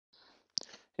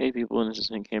Hey people, this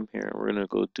is Nick Cam here, and we're gonna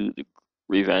go do the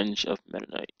Revenge of Meta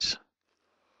Knights.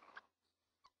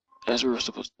 As we were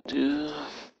supposed to do.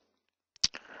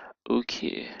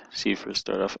 Okay, see if we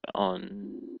start off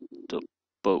on the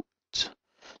boat.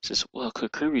 Says, well,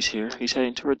 Kirby's here. He's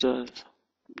heading towards us.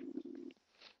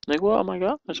 Like, well, oh my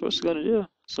god, that's what he's gonna do.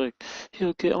 It's like,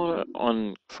 he'll get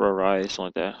on for a ride,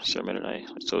 something like that. So Meta Knight,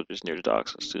 soldiers near the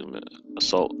docks, assume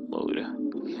assault mode.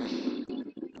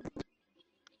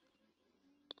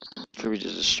 Kirby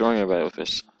just destroying everybody with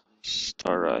his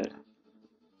star ride.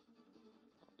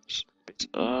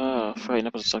 Frightened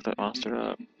up and suck that monster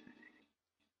up.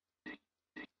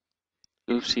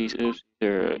 Oopsies, oops.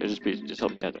 There, just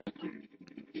help me out there.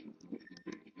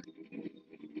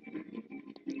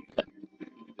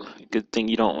 Good thing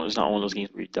you don't. It's not one of those games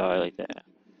where you die like that.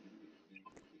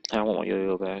 I want my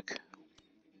yo-yo back.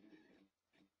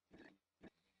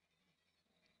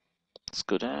 Let's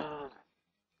go down,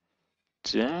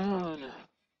 down.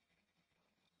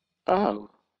 Oh,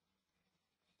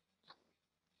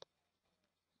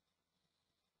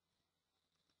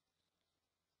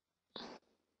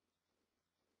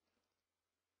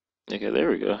 okay, there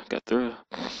we go. Got through.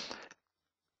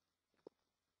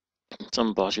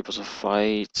 Some boss you're supposed to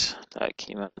fight that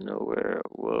came out of nowhere.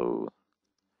 Whoa,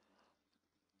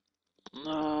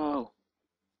 no,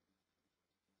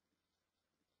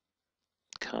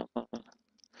 come on.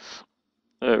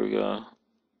 There we go.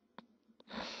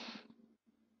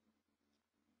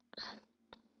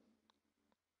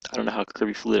 I don't know how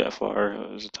Kirby flew that far. It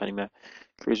was a tiny map.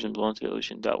 Kirby's been blown to the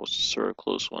ocean. That was sort of a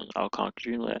close one. I'll conquer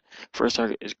Dreamland. First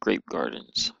target is Grape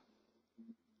Gardens.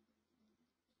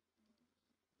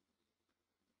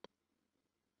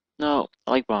 No,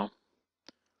 I like bomb.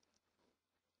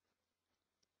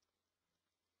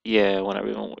 Yeah, when I've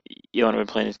been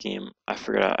playing this game, I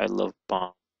figured out I love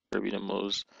bomb Kirby the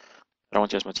most. I don't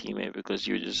want you as my teammate because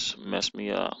you would just mess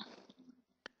me up.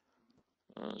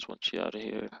 I just want you out of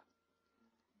here.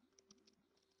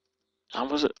 How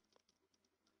was it?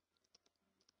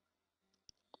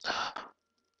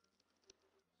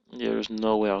 Yeah, there's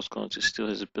no way I was going to steal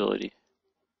his ability.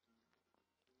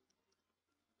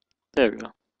 There we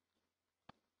go.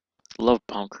 Love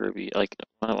bomb Kirby. Like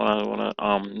no,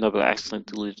 but I accidentally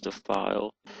deleted the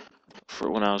file for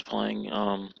when I was playing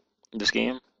this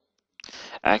game.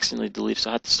 I accidentally deleted, so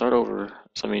I had to start over.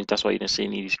 So I mean, that's why you didn't see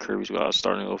any of these Kirby's while I was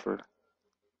starting over.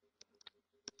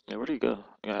 Yeah, where do you go?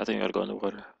 Yeah, I think I gotta go in the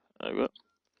water. There we go.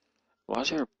 Why is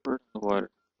there a bird in the water?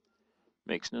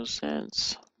 Makes no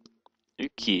sense.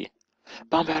 Yuki.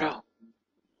 Bomb battle!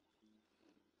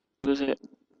 What is it?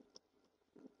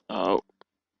 Oh,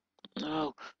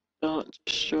 no. Don't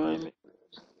destroy me.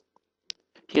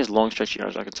 He has long stretchy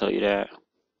arms, I can tell you that.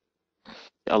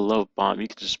 I love bomb. You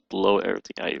can just blow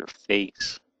everything out of your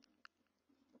face.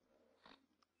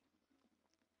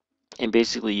 And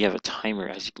basically, you have a timer,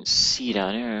 as you can see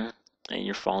down there. And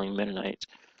you're falling Meta Knights.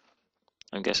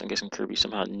 I'm guessing Kirby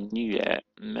somehow knew that.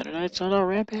 Meta Knights on a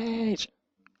rampage!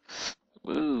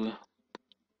 Woo.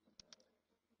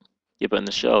 Yeah, but in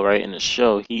the show, right? In the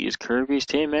show, he is Kirby's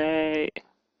teammate.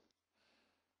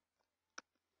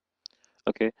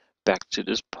 Okay, back to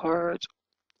this part.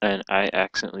 And I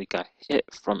accidentally got hit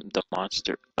from the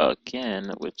monster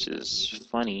again, which is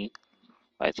funny.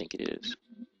 I think it is.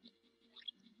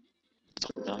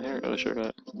 Something down here. Oh,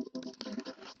 shortcut.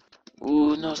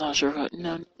 Ooh, no, it's not a shortcut.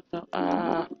 No, no, no.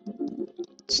 Ah,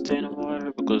 stay in the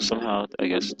water because somehow I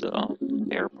guess the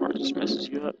air part just messes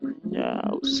you up. Yeah,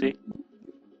 we'll see.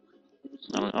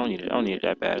 I don't need it. I don't need it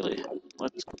that badly.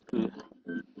 Let's go.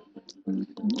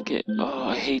 Okay. Oh,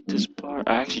 I hate this part.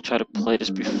 I actually tried to play this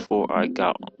before I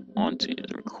got onto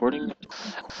the recording.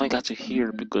 I only got to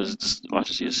hear because this, watch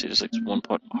this. You see, there's like one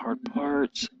part hard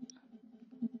parts.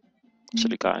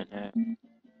 Should have gotten that.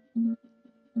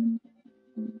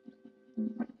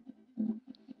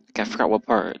 Okay, I forgot what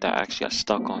part that I actually got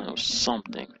stuck on. It was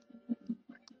something.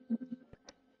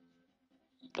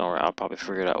 Don't worry, I'll probably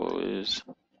figure it out what it is.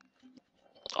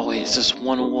 Oh wait, it's this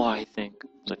one wall, I think.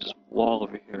 It's like this wall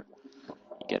over here.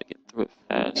 You gotta get through it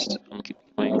fast. I'm gonna keep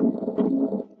going.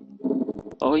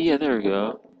 Oh yeah, there we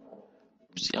go.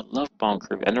 See, I love Bomb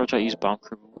Kirby. I never tried to use Bomb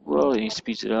Kirby. Whoa, he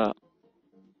speeds it up.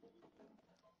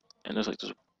 And there's like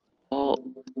this wall.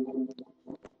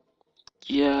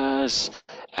 Yes!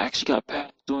 I actually got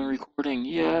past doing recording.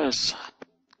 Yes!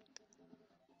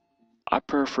 I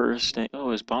prefer staying.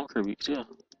 Oh, it's Bomb Kirby too.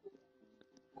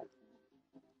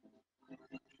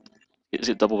 Is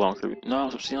it double Bomb Kirby? No,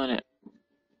 I'm stealing it.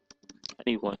 I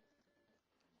need one.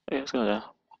 Hey, let's go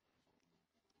now.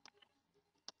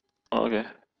 Oh, okay.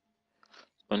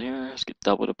 On here, let's get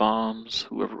double the bombs.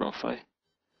 Whoever we're gonna fight.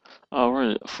 Oh, we're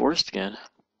in the forest again.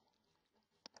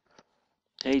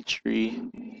 Hey,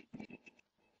 tree.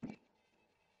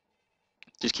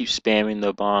 Just keep spamming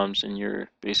the bombs, and you're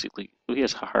basically. Oh, he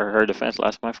has her defense.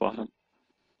 Last time I fought him.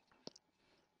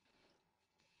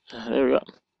 There we go.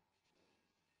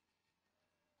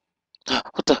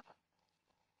 What the?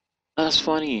 That's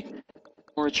funny.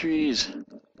 More trees.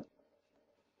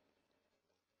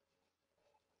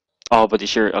 Oh, but they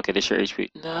share. Okay, they share HP.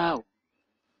 No,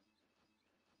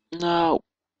 no,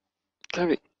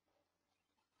 Kirby.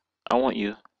 I want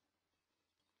you.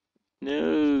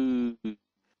 No.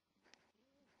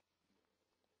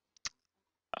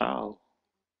 Ow.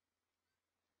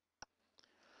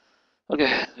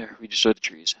 Okay, there. We destroyed the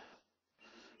trees.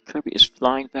 Kirby is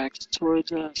flying back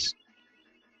towards us.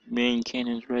 Main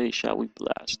cannon's ready. Shall we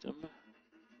blast him?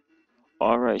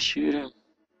 All right, shoot him.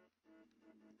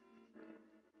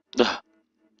 Ugh,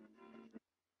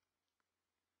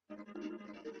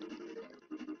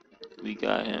 we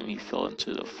got him. He fell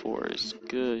into the forest.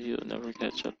 Good. He'll never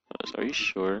catch up to us. Are you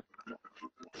sure?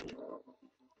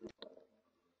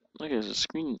 Look at the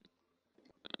screen.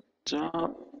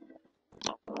 Jump.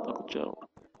 Oh, look, Joe.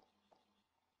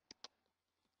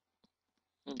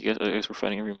 I guess we're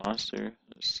fighting every monster.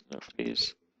 It's in our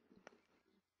face.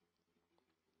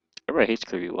 Everybody hates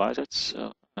Kirby. Why is that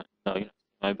so? No, you know,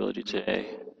 my ability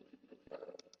today.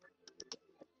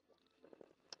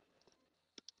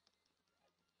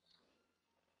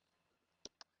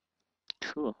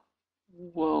 Cool.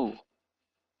 Whoa.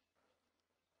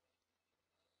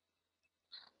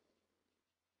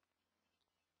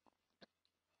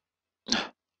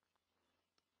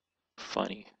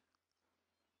 Funny.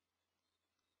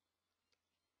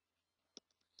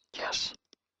 Yes.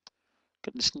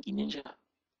 Got the sneaky ninja.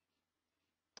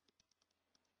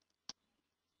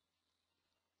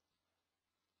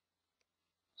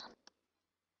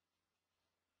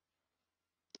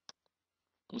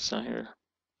 What's not here?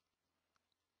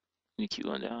 You keep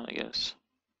going down, I guess.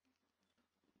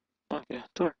 Okay,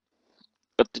 door.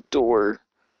 Got the door.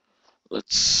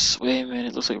 Let's wait a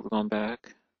minute. Looks like we're going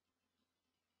back.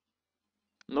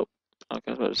 Nope. Okay,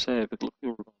 I was about to say, but look,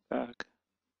 we're going back.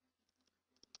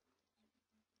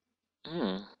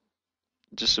 Hmm.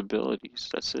 Disabilities.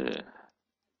 That's it.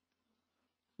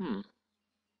 Hmm.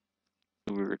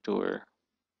 Weird door.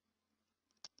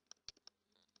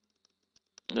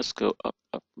 Let's go up,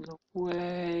 up, no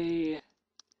way.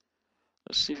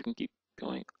 Let's see if we can keep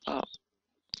going up.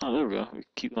 Oh, there we go. We can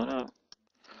keep going up.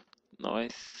 No, I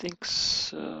think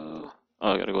so.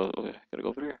 Oh, I gotta go. Okay, gotta go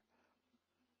over here.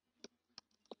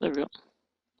 There we go.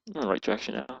 We're in the right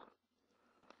direction now.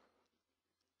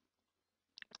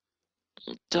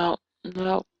 Don't.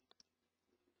 No.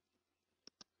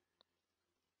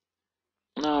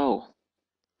 No.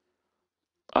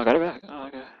 Oh, I got it back. Oh,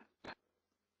 okay.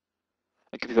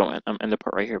 I could be going. I'm in the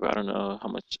part right here, but I don't know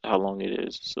how long it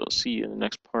is. So see you in the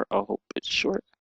next part. I hope it's short.